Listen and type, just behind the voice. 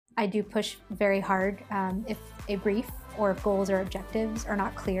I do push very hard if a brief or if goals or objectives are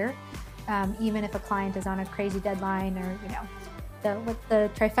not clear. Even if a client is on a crazy deadline or, with the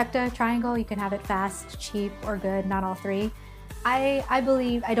trifecta triangle, you can have it fast, cheap, or good, not all three. I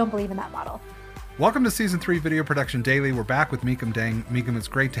don't believe in that model. Welcome to Season 3 Video Production Daily. We're back with Meekum Dang. Meekum, it's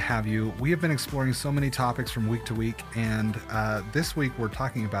great to have you. We have been exploring so many topics from week to week, and this week we're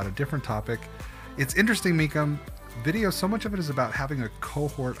talking about a different topic. It's interesting, Meekum. Video, so much of it is about having a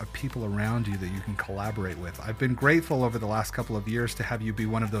cohort of people around you that you can collaborate with. I've been grateful over the last couple of years to have you be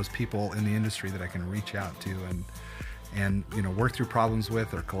one of those people in the industry that I can reach out to and work through problems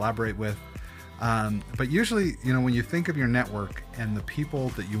with or collaborate with. But usually, when you think of your network and the people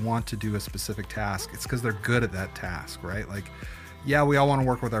that you want to do a specific task, it's because they're good at that task, right? Like, yeah, we all want to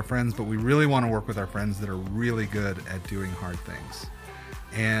work with our friends, but we really want to work with our friends that are really good at doing hard things.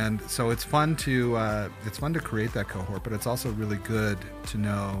 And so it's fun to create that cohort, but it's also really good to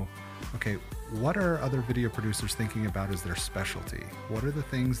know, okay, what are other video producers thinking about as their specialty? What are the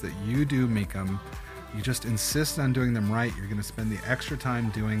things that you do, Meekum? You just insist on doing them right. You're going to spend the extra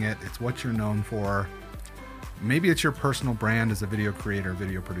time doing it. It's what you're known for. Maybe it's your personal brand as a video creator,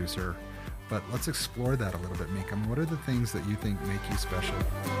 video producer, but let's explore that a little bit, Meekum. What are the things that you think make you special?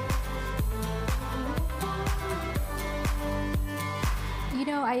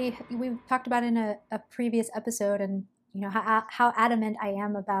 We talked about in a previous episode, and how adamant I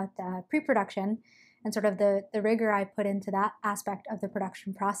am about pre-production and sort of the rigor I put into that aspect of the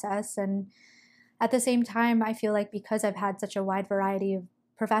production process. And at the same time, I feel like because I've had such a wide variety of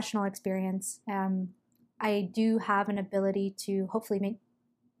professional experience, I do have an ability to hopefully make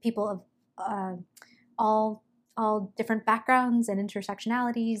people of all different backgrounds and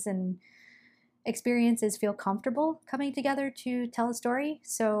intersectionalities and experiences feel comfortable coming together to tell a story.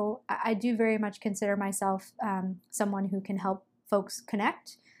 So I do very much consider myself someone who can help folks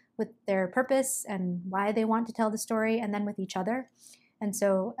connect with their purpose and why they want to tell the story, and then with each other. And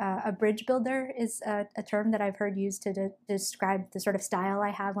so a bridge builder is a term that I've heard used to describe the sort of style I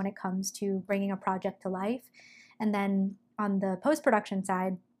have when it comes to bringing a project to life. And then on the post-production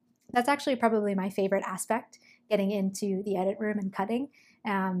side, that's actually probably my favorite aspect, getting into the edit room and cutting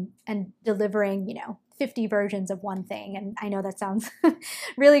and delivering, 50 versions of one thing. And I know that sounds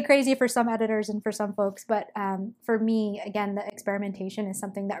really crazy for some editors and for some folks, but for me, again, the experimentation is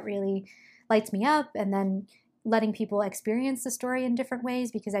something that really lights me up, and then letting people experience the story in different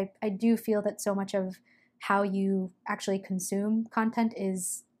ways, because I do feel that so much of how you actually consume content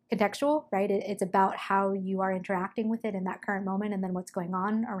is contextual, right? It's about how you are interacting with it in that current moment and then what's going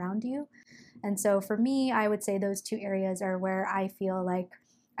on around you. And so for me, I would say those two areas are where I feel like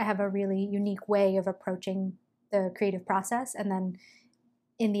I have a really unique way of approaching the creative process. And then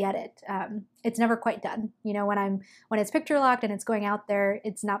in the edit, it's never quite done. When it's picture locked and it's going out there,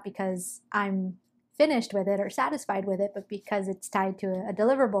 it's not because I'm finished with it or satisfied with it, but because it's tied to a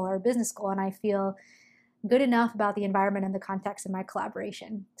deliverable or a business goal, and I feel good enough about the environment and the context of my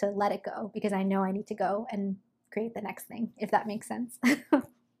collaboration to let it go, because I know I need to go and create the next thing, if that makes sense.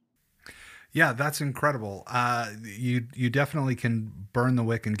 Yeah, that's incredible. You definitely can burn the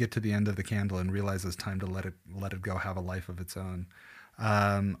wick and get to the end of the candle and realize it's time to let it go, have a life of its own.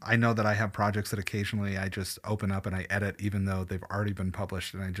 I know that I have projects that occasionally I just open up and I edit, even though they've already been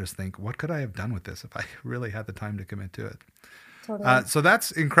published, and I just think, what could I have done with this if I really had the time to commit to it? Totally. So that's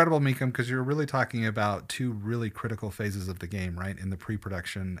incredible, Meekum, because you're really talking about two really critical phases of the game, right? In the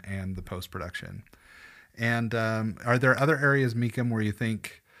pre-production and the post-production. And are there other areas, Meekum, where you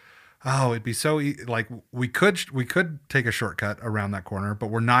think, oh, it'd be so like we could take a shortcut around that corner,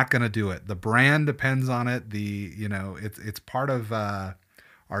 but we're not going to do it. The brand depends on it. It's part of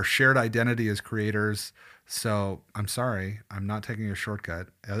our shared identity as creators. So I'm sorry, I'm not taking a shortcut.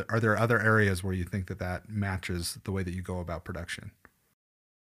 Are there other areas where you think that matches the way that you go about production?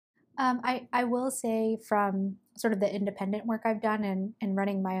 I will say, from sort of the independent work I've done and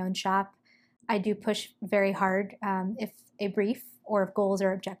running my own shop, I do push very hard if a brief or if goals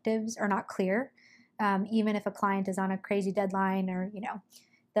or objectives are not clear. Even if a client is on a crazy deadline, or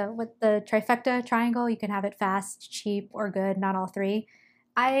with the trifecta triangle, you can have it fast, cheap, or good, not all three.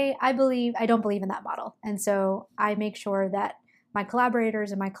 I don't believe in that model, and so I make sure that my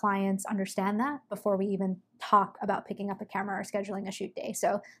collaborators and my clients understand that before we even talk about picking up a camera or scheduling a shoot day.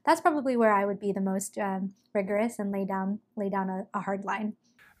 So that's probably where I would be the most rigorous and lay down a hard line.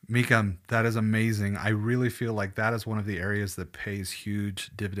 Meekum, that is amazing. I really feel like that is one of the areas that pays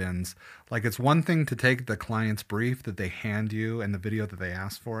huge dividends. Like, it's one thing to take the client's brief that they hand you and the video that they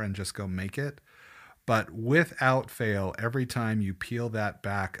ask for and just go make it. But without fail, every time you peel that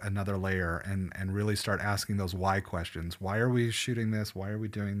back another layer and really start asking those why questions, why are we shooting this? Why are we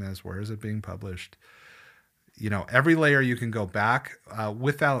doing this? Where is it being published? Every layer you can go back,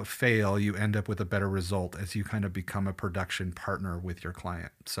 without fail, you end up with a better result as you kind of become a production partner with your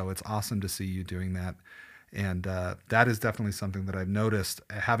client. So it's awesome to see you doing that. And that is definitely something that I've noticed.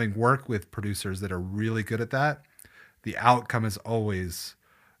 Having worked with producers that are really good at that, the outcome is always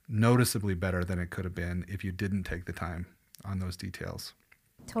noticeably better than it could have been if you didn't take the time on those details.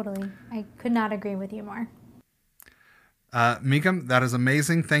 Totally. I could not agree with you more. Meekum, that is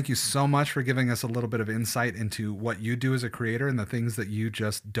amazing. Thank you so much for giving us a little bit of insight into what you do as a creator and the things that you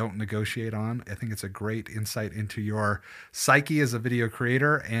just don't negotiate on. I think it's a great insight into your psyche as a video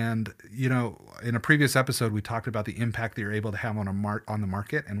creator. And, in a previous episode, we talked about the impact that you're able to have on the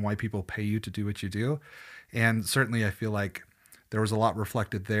market and why people pay you to do what you do. And certainly I feel like there was a lot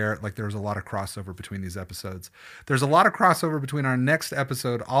reflected there. Like there was a lot of crossover between these episodes. There's a lot of crossover between our next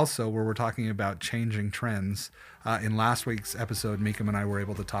episode also, where we're talking about changing trends. In last week's episode, Meekum and I were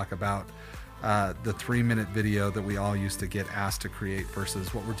able to talk about the 3-minute video that we all used to get asked to create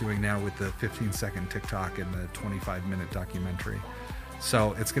versus what we're doing now with the 15-second TikTok and the 25-minute documentary.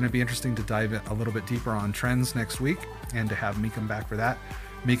 So it's going to be interesting to dive a little bit deeper on trends next week and to have Meekum back for that.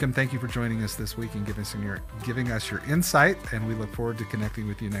 Meekum, thank you for joining us this week and giving us your insight, and we look forward to connecting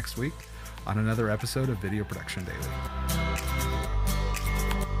with you next week on another episode of Video Production Daily.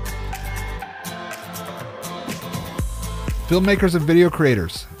 Filmmakers and video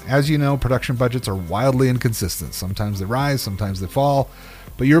creators, as you know, production budgets are wildly inconsistent. Sometimes they rise, sometimes they fall,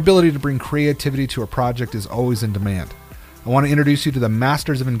 but your ability to bring creativity to a project is always in demand. I want to introduce you to the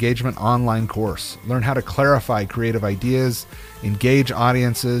Masters of Engagement online course. Learn how to clarify creative ideas, engage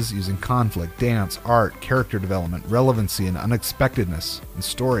audiences using conflict, dance, art, character development, relevancy, and unexpectedness, and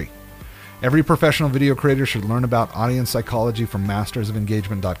story. Every professional video creator should learn about audience psychology from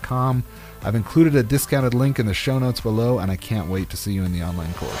mastersofengagement.com. I've included a discounted link in the show notes below, and I can't wait to see you in the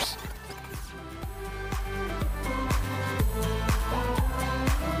online course.